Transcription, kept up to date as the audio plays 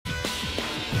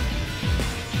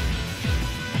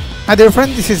Hi there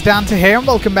friends, this is Dante here and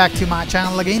welcome back to my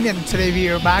channel again, and today we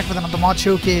are back with another mod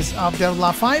showcase of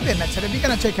DOA 5, and today we're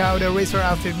gonna check out a racer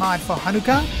outfit mod for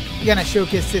Honoka. We're gonna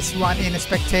showcase this one in a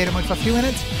spectator mode for a few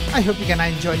minutes. I hope you're gonna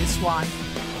enjoy this one.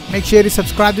 Make sure to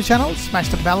subscribe to the channel, smash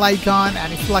the bell icon,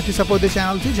 and if you'd like to support the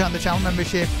channel, to join the channel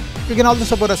membership. You can also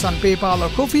support us on PayPal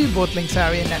or Ko-fi, both links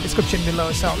are in the description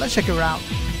below, so let's check it out.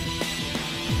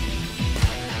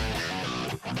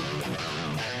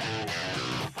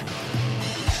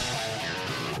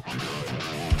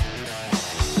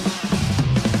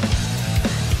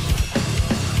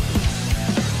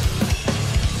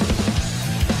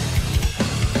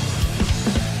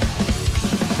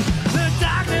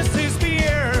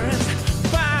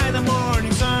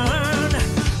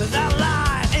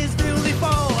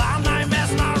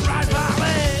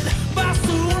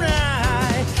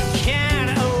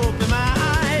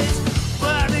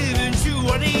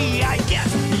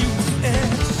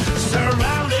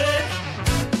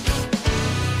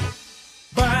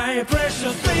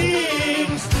 Precious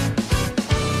things,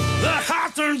 the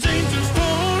heart turns into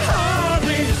stone,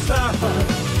 hardly stop.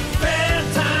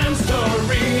 Bedtime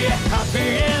story,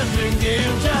 happy ending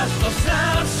game, just a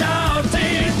snapshot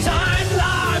in time.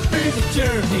 Life is a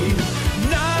journey,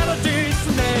 not a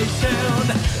destination.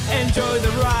 Enjoy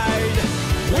the ride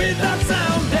without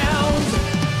sound downs.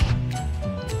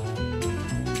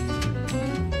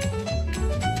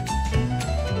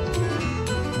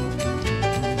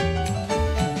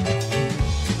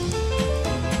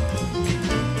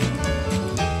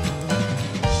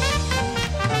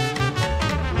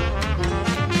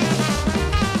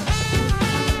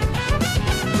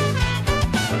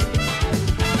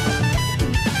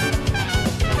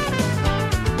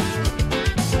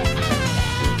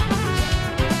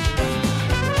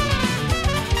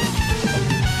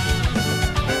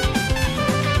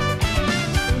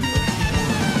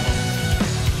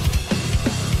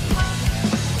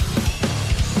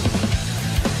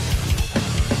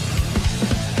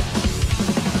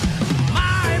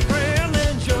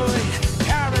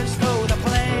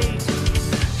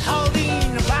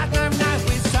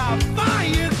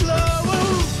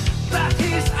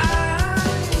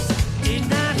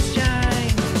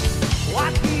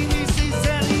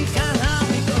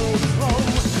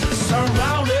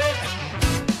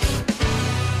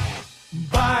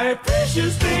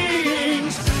 Precious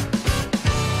things,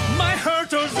 my heart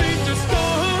turns into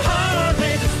stone,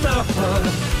 hardly to stop.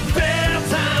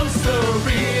 Bedtime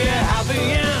story, happy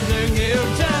ending,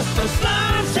 you're just a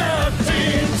snapshot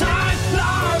in time.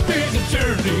 Life is a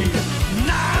journey,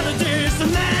 not a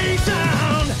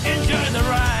destination. Enjoy the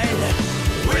ride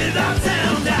without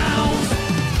sound downs.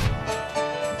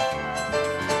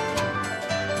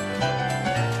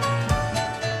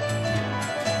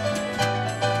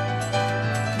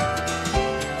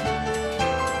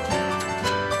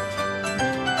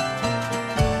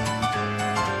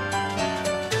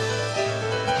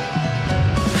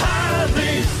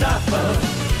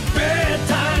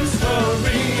 Bedtime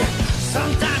story.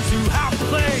 Sometimes you have to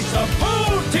play a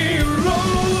faulty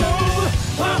role,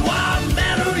 but what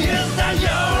matters is that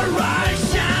your eyes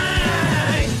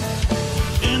shine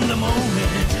in the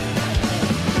moment.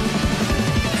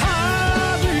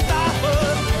 Happy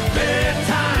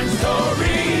bedtime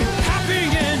story, happy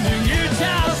ending. You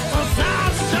just a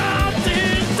snapshot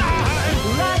in time.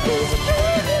 Life is a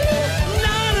journey,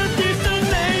 not a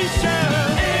destination.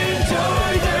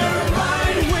 Enjoy the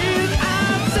ride with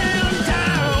ups and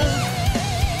downs.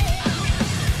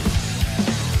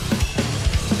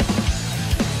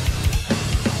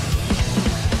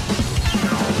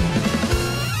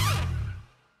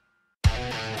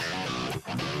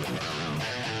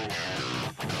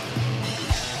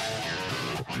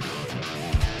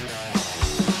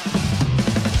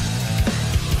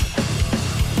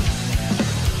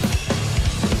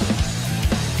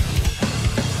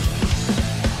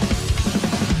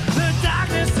 The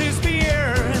darkness is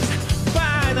pierced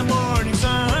by the morning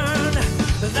sun.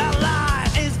 That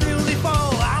light is beautiful,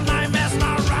 I might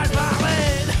mesmerize by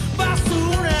it, but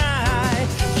soon I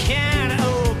can't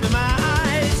open my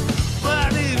eyes.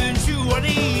 But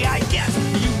eventually I get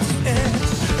used to it.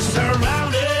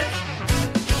 Surrounded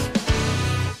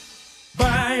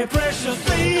by precious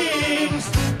things,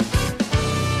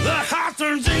 the heart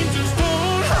turns into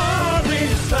stone, hardly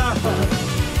stop.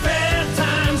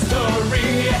 Bedtime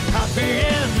story, happy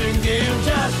ending game,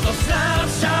 just a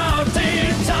snapshot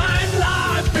in time.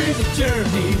 Life is a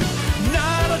journey,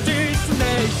 not a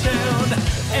destination.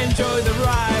 Enjoy the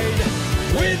ride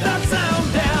without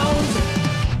sound downs.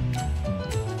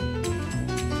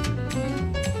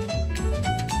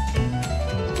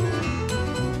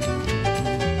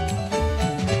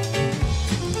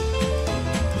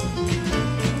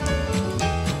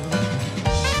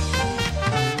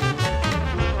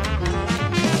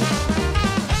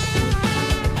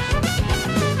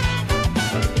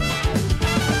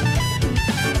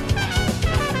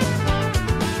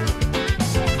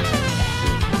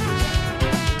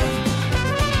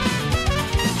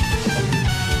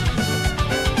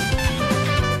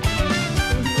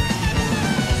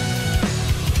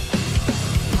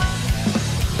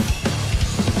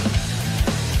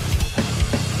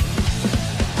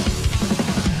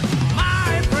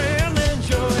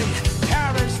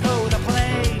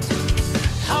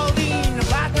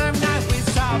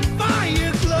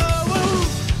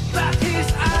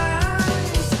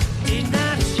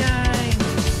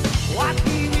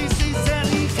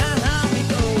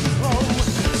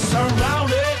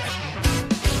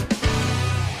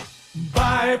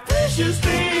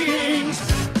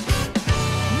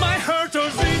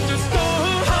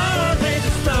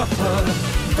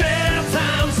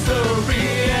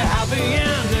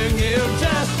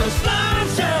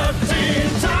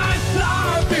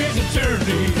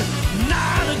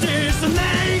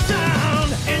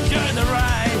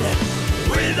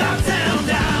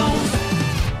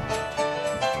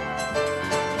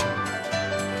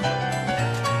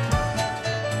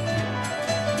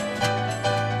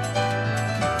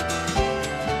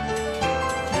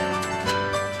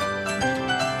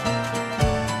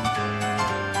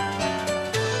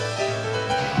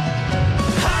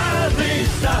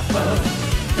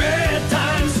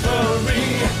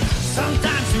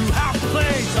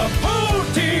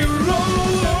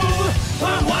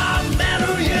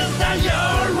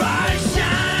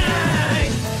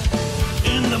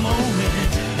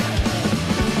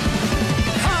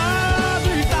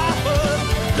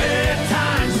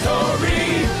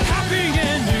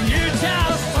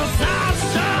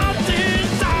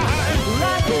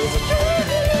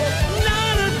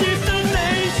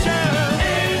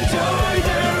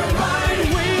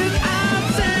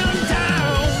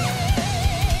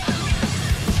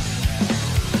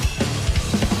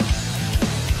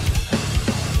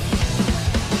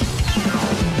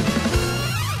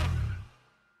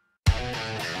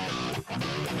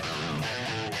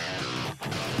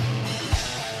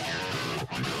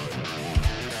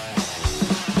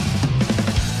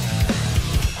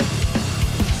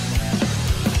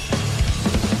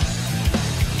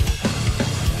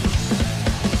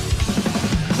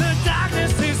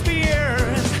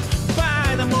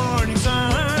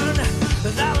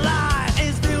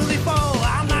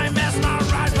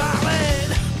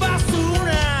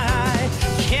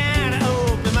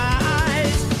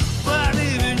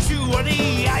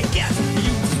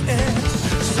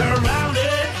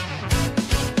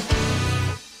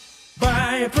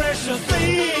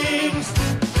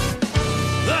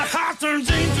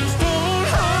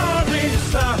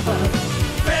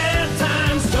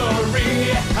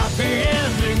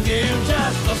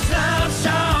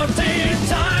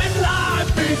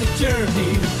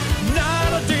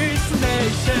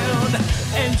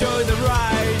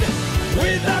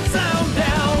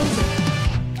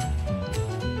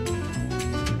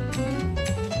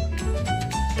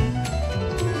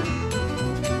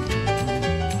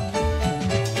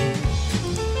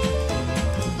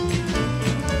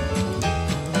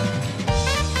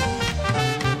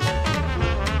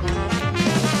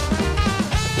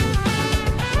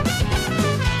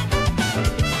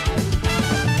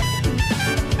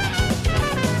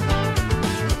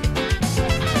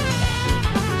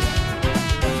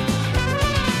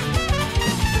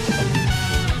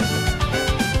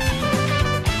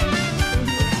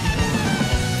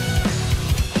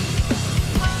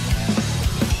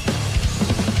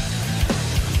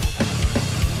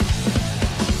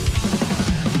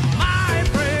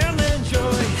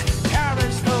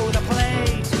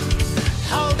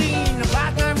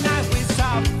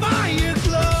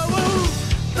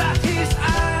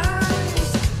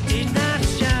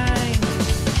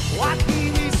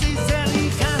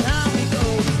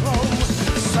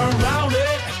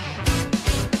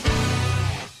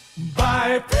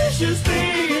 precious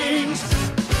things.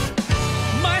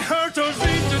 My heart turns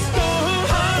into stone,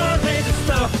 heart into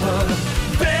stone.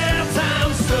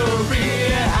 Bedtime story,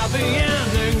 happy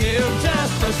ending, give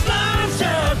just a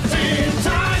snapshot in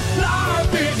time.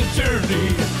 Life is a journey,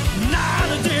 not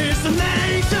a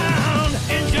destination.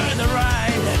 Enjoy the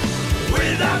ride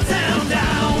without down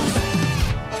downs.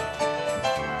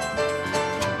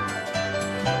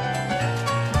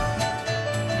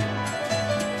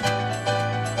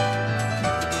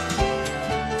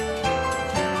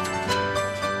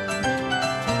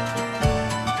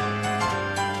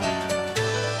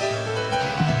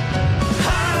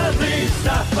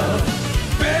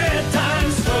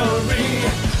 Bedtime story.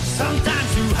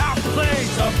 Sometimes you have to play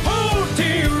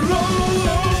supporting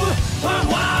role, but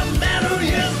what matters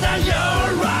is that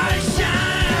your eyes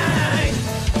shine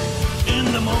in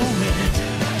the moment.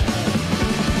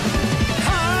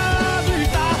 Happy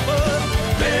supper,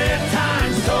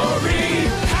 bedtime story.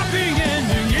 Happy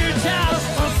ending, you just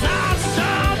a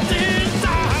snapshot in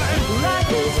time.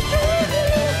 Life is a journey,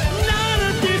 not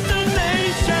a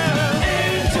destination.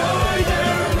 Enjoy the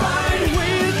ride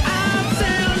with ups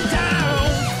and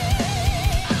downs.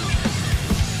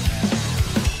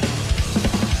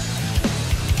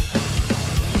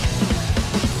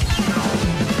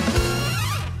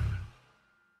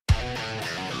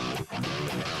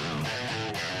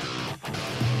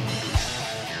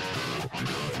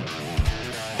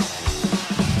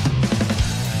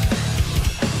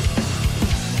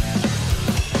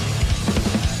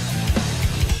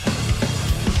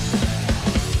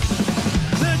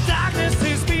 The darkness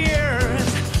is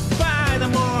pierced by the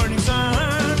morning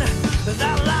sun.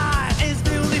 That light is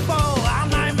beautiful,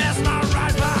 and I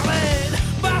mesmerized by it.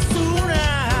 But soon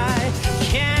I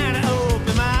can't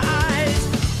open my eyes.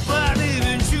 But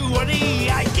eventually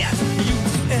I get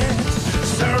used to it.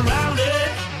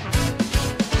 Surrounded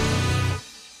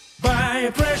by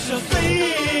precious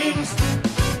things.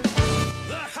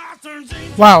 The heart turns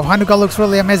into Wow, Honoka looks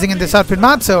really amazing in this outfit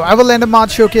mod. So I will end the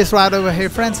mod showcase right over here,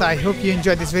 friends. I hope you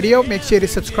enjoyed this video. Make sure to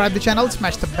subscribe to the channel,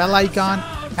 smash the bell icon,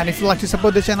 and if you'd like to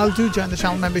support the channel, do join the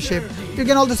channel membership. You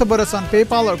can also support us on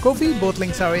PayPal or Ko-fi. Both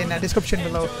links are in the description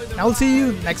below. And I will see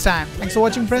you next time. Thanks for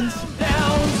watching, friends.